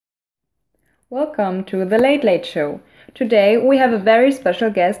Welcome to the Late Late Show. Today we have a very special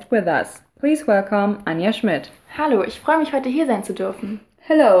guest with us. Please welcome Anja Schmidt. Hallo, ich freue mich, heute hier sein zu dürfen.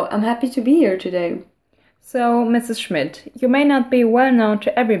 Hello, I'm happy to be here today. So, Mrs. Schmidt, you may not be well known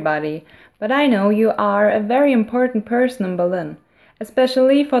to everybody, but I know you are a very important person in Berlin,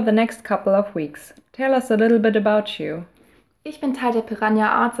 especially for the next couple of weeks. Tell us a little bit about you. Ich bin Teil der Piranha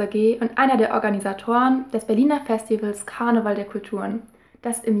Arts AG und einer der Organisatoren des Berliner Festivals Karneval der Kulturen,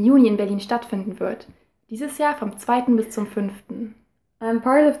 das im Juni in Berlin stattfinden wird. Dieses Jahr vom 2. bis zum 5. I'm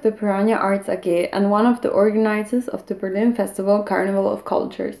part of the Piranha Arts AG and one of the organizers of the Berlin Festival Carnival of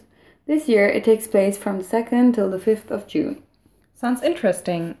Cultures. This year it takes place from the 2nd till the 5th of June. Sounds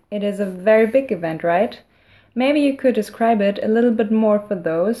interesting. It is a very big event, right? Maybe you could describe it a little bit more for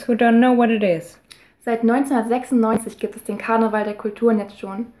those who don't know what it is. Seit 1996 gibt es den Karneval der Kulturen jetzt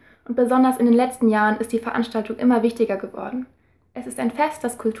schon und besonders in den letzten Jahren ist die Veranstaltung immer wichtiger geworden. Es ist ein Fest,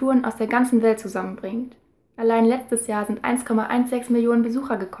 das Kulturen aus der ganzen Welt zusammenbringt. Allein letztes Jahr sind 1,16 Millionen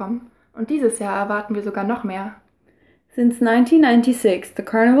Besucher gekommen und dieses Jahr erwarten wir sogar noch mehr. Since 1996, the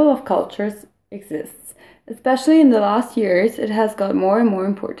Carnival of Cultures exists. Especially in the last years, it has got more and more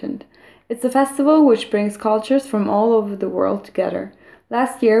important. It's a festival which brings cultures from all over the world together.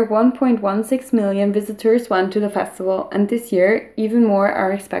 Last year, 1.16 million visitors went to the festival, and this year, even more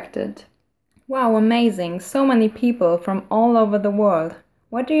are expected. Wow, amazing! So many people from all over the world.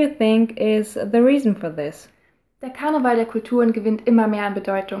 What do you think is the reason for this? Der Karneval der Kulturen gewinnt immer mehr an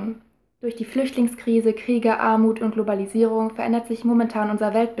Bedeutung. Durch die Flüchtlingskrise, Kriege, Armut und Globalisierung verändert sich momentan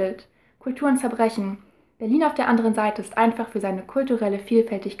unser Weltbild. Kulturen zerbrechen. Berlin auf der anderen Seite ist einfach für seine kulturelle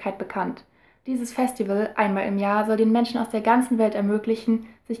Vielfältigkeit bekannt. Dieses Festival, einmal im Jahr, soll den Menschen aus der ganzen Welt ermöglichen,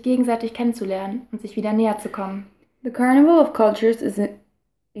 sich gegenseitig kennenzulernen und sich wieder näher zu kommen. The Carnival of Cultures is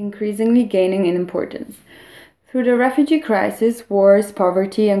increasingly gaining in importance. Through the refugee crisis, wars,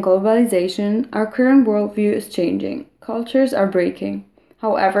 poverty, and globalization, our current worldview is changing. Cultures are breaking.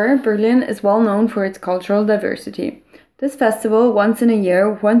 However, Berlin is well known for its cultural diversity. This festival, once in a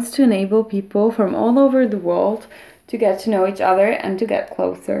year, wants to enable people from all over the world to get to know each other and to get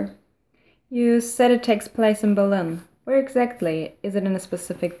closer. You said it takes place in Berlin. Where exactly? Is it in a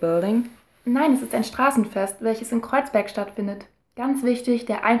specific building? Nein, es ist ein Straßenfest, welches in Kreuzberg stattfindet. Ganz wichtig,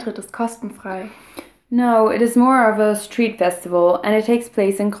 der Eintritt ist kostenfrei. No, it is more of a street festival and it takes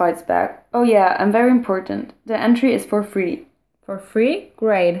place in Kreuzberg. Oh yeah, and very important, the entry is for free. For free?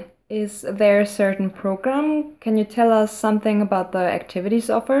 Great. Is there a certain program? Can you tell us something about the activities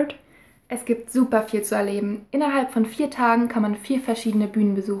offered? Es gibt super viel zu erleben. Innerhalb von 4 Tagen kann man 4 verschiedene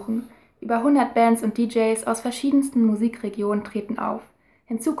Bühnen besuchen. Über 100 Bands und DJs aus verschiedensten Musikregionen treten auf.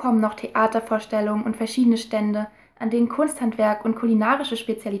 Hinzu kommen noch Theatervorstellungen und verschiedene Stände, an denen Kunsthandwerk und kulinarische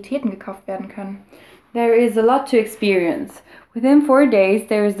Spezialitäten gekauft werden können. There is a lot to experience. Within 4 days,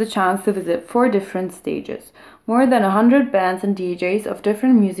 there is the chance to visit 4 different stages. More than 100 bands and DJs of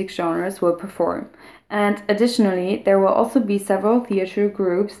different music genres will perform. And additionally, there will also be several theater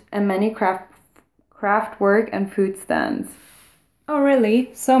groups and many craft work and food stands. Oh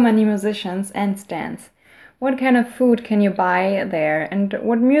really? So many musicians and stands. What kind of food can you buy there and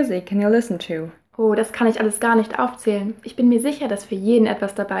what music can you listen to? Oh, das kann ich alles gar nicht aufzählen. Ich bin mir sicher, dass für jeden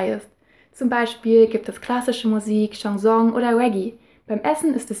etwas dabei ist. Zum Beispiel gibt es klassische Musik, Chanson oder Reggae. Beim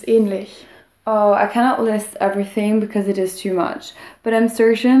Essen ist es ähnlich. Oh, I cannot list everything because it is too much, but I'm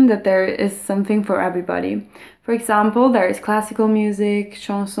certain that there is something for everybody. For example, there is classical music,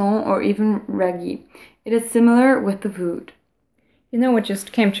 chanson, or even reggae. It is similar with the food. You know what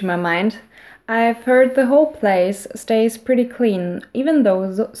just came to my mind? I've heard the whole place stays pretty clean, even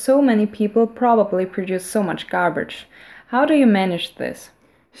though so many people probably produce so much garbage. How do you manage this?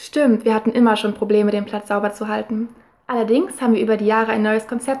 Stimmt, wir hatten immer schon Probleme, den Platz sauber zu halten. Allerdings haben wir über die Jahre ein neues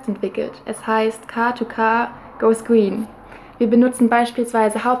Konzept entwickelt. Es heißt Car2Car Goes Green. Wir benutzen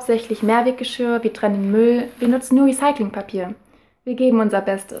beispielsweise hauptsächlich Mehrweggeschirr, wir trennen Müll, wir nutzen nur Recyclingpapier. Wir geben unser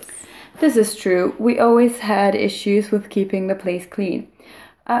Bestes. This is true. We always had issues with keeping the place clean.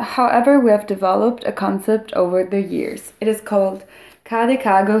 However, we have developed a concept over the years. It is called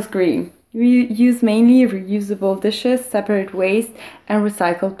Car2Car Goes Green. We use mainly reusable dishes, separate waste, and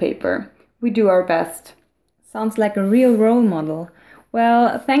recycled paper. We do our best. Sounds like a real role model.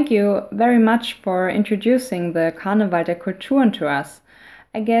 Well, thank you very much for introducing the Karneval der Kulturen to us.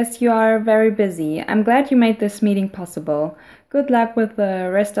 I guess you are very busy. I'm glad you made this meeting possible. Good luck with the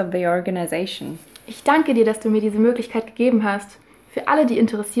rest of the organization. Ich danke dir, dass du mir diese Möglichkeit gegeben hast. Für alle, die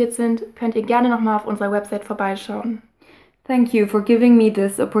interessiert sind, könnt ihr gerne nochmal auf unserer Website vorbeischauen. Thank you for giving me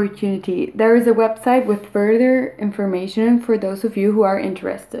this opportunity. There is a website with further information for those of you who are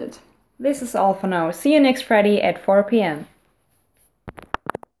interested. This is all for now. See you next Friday at 4 p.m.